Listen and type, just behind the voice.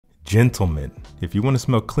Gentlemen, if you want to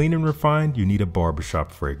smell clean and refined, you need a Barbershop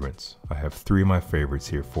fragrance. I have 3 of my favorites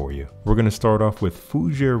here for you. We're going to start off with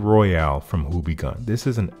Fougere Royale from Houbigant. This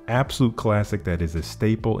is an absolute classic that is a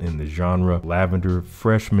staple in the genre. Lavender,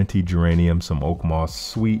 fresh minty geranium, some oak moss,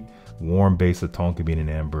 sweet, warm base of tonka bean and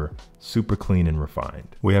amber, super clean and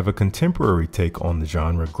refined. We have a contemporary take on the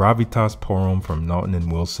genre, Gravitas Pour Homme from Naughton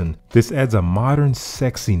 & Wilson. This adds a modern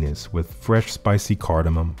sexiness with fresh spicy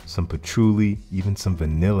cardamom, some patchouli, even some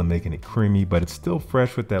vanilla making it creamy, but it's still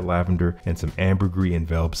fresh with that lavender, and some ambergris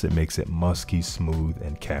envelops it makes it musky, smooth,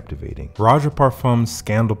 and captivating. Roger Parfum's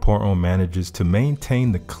Scandal Pour Homme manages to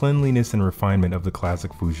maintain the cleanliness and refinement of the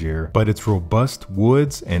classic Fougere, but its robust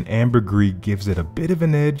woods and ambergris gives it a bit of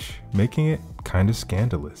an edge, making it kind of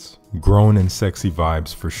scandalous. Grown and sexy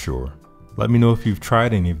vibes for sure. Let me know if you've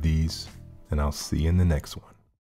tried any of these, and I'll see you in the next one.